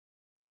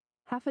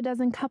Half a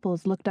dozen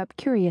couples looked up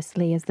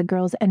curiously as the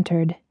girls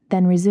entered,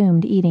 then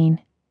resumed eating.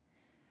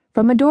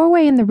 From a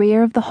doorway in the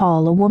rear of the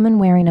hall, a woman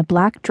wearing a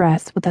black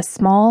dress with a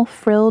small,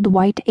 frilled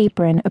white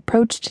apron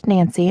approached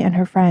Nancy and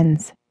her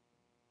friends.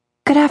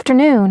 "Good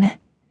afternoon,"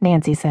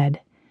 Nancy said.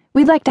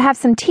 "We'd like to have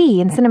some tea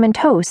and cinnamon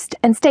toast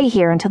and stay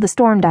here until the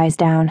storm dies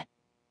down."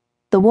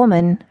 The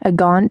woman, a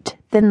gaunt,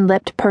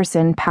 thin-lipped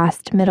person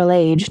past middle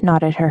age,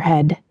 nodded her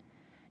head.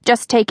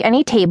 "Just take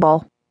any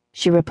table,"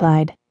 she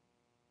replied.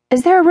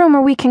 "Is there a room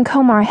where we can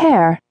comb our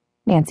hair?"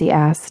 Nancy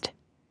asked.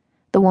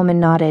 The woman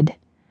nodded.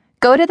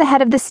 "Go to the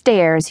head of the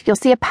stairs. You'll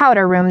see a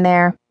powder room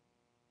there."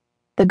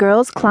 The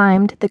girls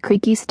climbed the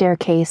creaky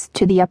staircase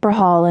to the upper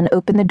hall and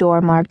opened the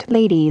door marked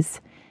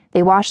Ladies.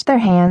 They washed their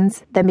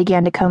hands, then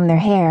began to comb their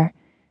hair.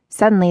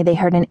 Suddenly they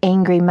heard an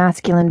angry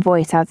masculine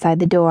voice outside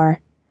the door.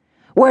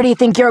 "Where do you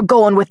think you're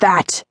going with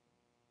that?"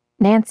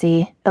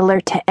 Nancy,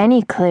 alert to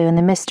any clue in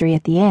the mystery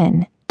at the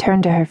inn,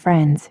 turned to her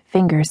friends,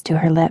 fingers to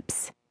her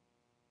lips.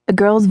 A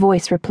girl's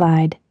voice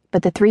replied,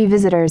 but the three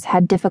visitors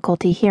had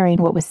difficulty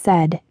hearing what was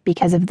said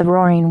because of the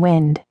roaring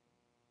wind.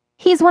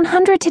 "He's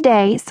 100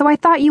 today, so I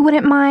thought you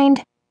wouldn't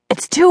mind."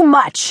 "It's too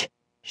much,"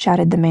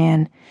 shouted the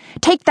man.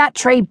 "Take that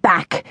tray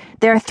back.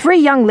 There are 3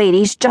 young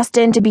ladies just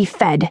in to be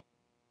fed.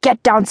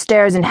 Get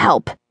downstairs and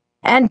help.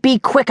 And be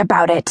quick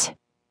about it."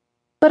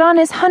 "But on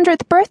his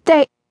 100th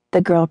birthday,"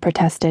 the girl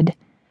protested.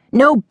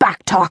 "No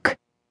backtalk.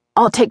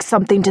 I'll take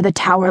something to the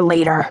tower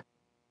later."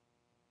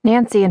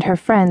 Nancy and her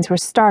friends were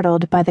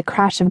startled by the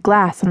crash of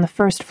glass on the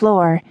first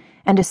floor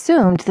and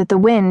assumed that the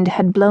wind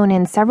had blown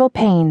in several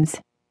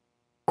panes.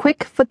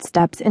 Quick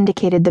footsteps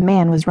indicated the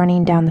man was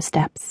running down the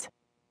steps.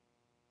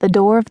 The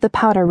door of the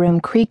powder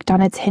room creaked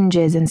on its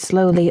hinges and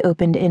slowly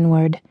opened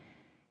inward.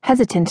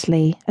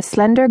 Hesitantly, a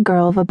slender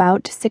girl of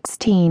about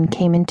 16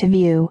 came into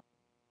view.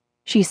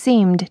 She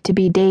seemed to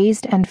be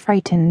dazed and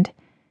frightened.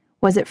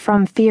 Was it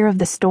from fear of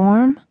the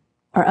storm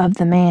or of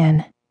the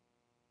man?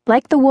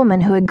 Like the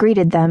woman who had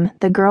greeted them,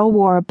 the girl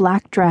wore a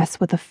black dress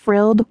with a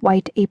frilled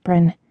white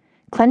apron.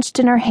 Clenched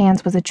in her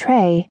hands was a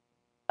tray.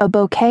 A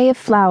bouquet of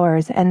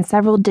flowers and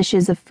several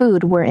dishes of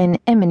food were in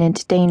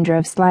imminent danger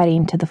of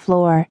sliding to the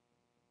floor.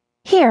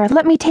 "Here,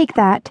 let me take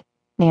that,"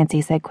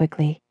 Nancy said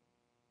quickly.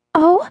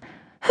 "Oh,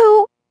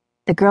 who?"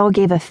 The girl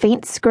gave a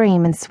faint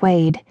scream and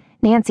swayed.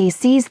 Nancy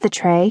seized the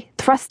tray,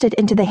 thrust it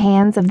into the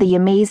hands of the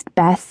amazed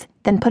Bess,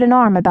 then put an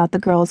arm about the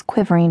girl's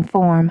quivering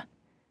form.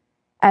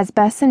 As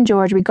Bess and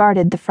George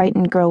regarded the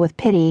frightened girl with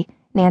pity,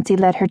 Nancy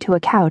led her to a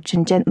couch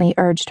and gently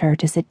urged her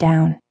to sit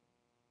down.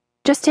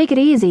 "Just take it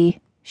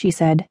easy," she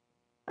said.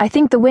 "I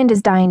think the wind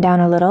is dying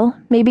down a little.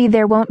 Maybe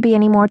there won't be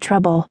any more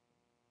trouble."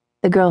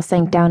 The girl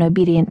sank down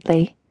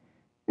obediently.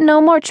 "No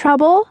more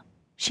trouble?"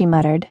 she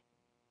muttered.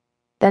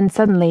 Then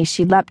suddenly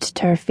she leapt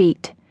to her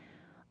feet.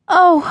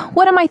 "Oh,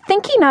 what am I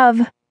thinking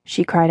of?"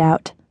 she cried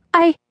out.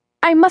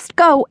 I must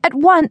go, at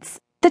once.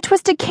 The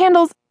twisted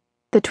candles—"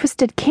 "The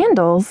twisted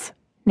candles?"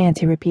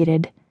 Nancy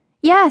repeated.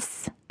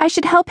 "Yes, I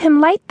should help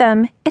him light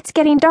them. It's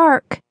getting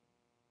dark."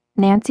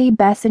 Nancy,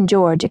 Bess, and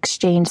George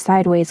exchanged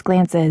sideways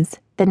glances.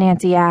 Then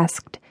Nancy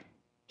asked,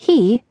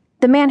 "He?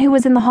 The man who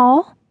was in the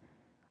hall?"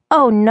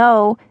 "Oh,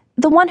 no.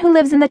 The one who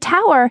lives in the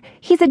tower.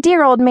 He's a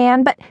dear old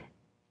man, but—"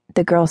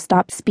 The girl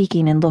stopped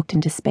speaking and looked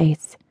into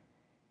space.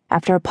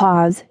 After a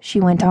pause, she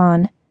went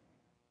on.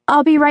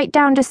 "I'll be right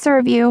down to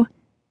serve you."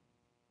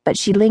 But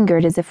she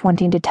lingered as if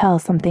wanting to tell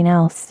something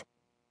else.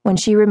 When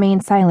she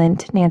remained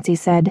silent, Nancy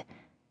said,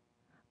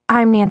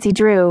 "I'm Nancy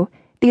Drew.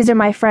 These are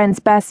my friends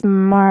Bess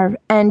Marv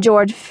and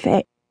George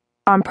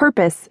On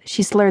purpose,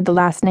 she slurred the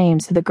last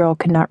names so the girl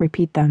could not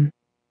repeat them.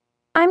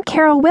 "I'm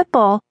Carol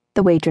Whipple,"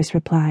 the waitress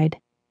replied.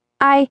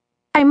 I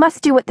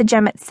must do what the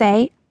Jemmets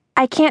say.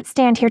 I can't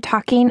stand here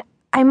talking.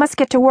 I must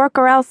get to work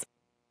or else—"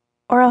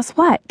 "Or else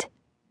what?"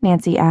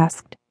 Nancy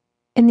asked.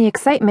 "In the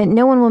excitement,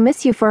 no one will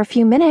miss you for a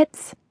few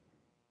minutes."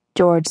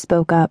 George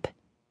spoke up.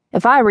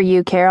 "If I were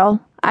you, Carol,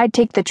 I'd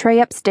take the tray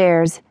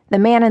upstairs. The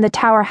man in the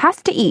tower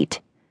has to eat."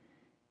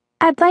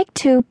 "I'd like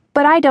to,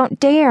 but I don't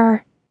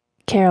dare,"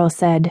 Carol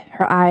said,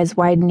 her eyes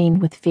widening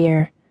with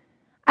fear.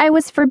 "I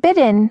was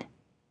forbidden."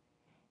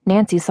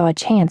 Nancy saw a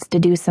chance to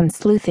do some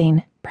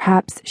sleuthing.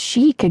 Perhaps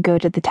she could go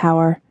to the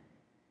tower.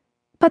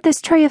 "But this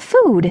tray of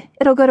food,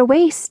 it'll go to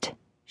waste,"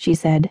 she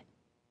said.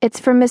 "It's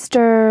for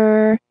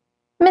Mr.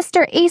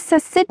 Asa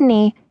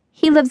Sidney.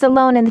 He lives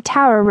alone in the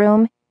tower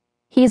room.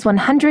 He's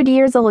 100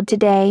 years old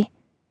today."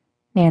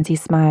 Nancy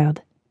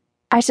smiled.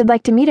 "I should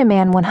like to meet a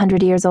man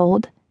 100 years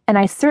old, and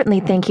I certainly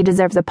think he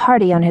deserves a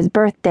party on his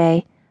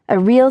birthday, a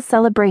real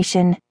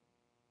celebration."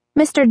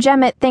 "Mr.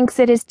 Jemmett thinks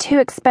it is too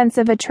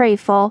expensive a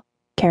trayful,"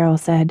 Carol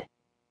said.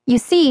 "You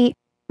see,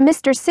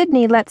 Mr.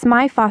 Sidney lets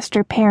my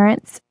foster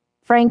parents,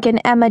 Frank and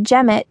Emma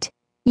Jemmett,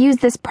 use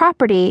this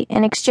property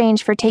in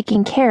exchange for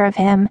taking care of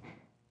him.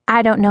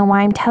 I don't know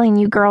why I'm telling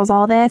you girls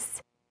all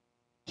this."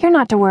 "You're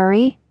not to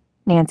worry,"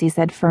 Nancy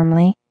said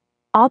firmly.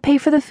 "I'll pay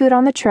for the food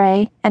on the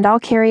tray, and I'll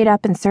carry it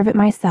up and serve it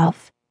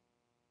myself."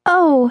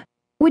 "Oh,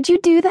 would you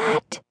do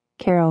that?"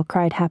 Carol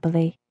cried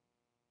happily.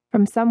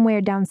 From somewhere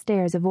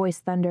downstairs a voice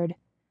thundered,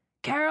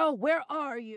 "Carol, where are you?"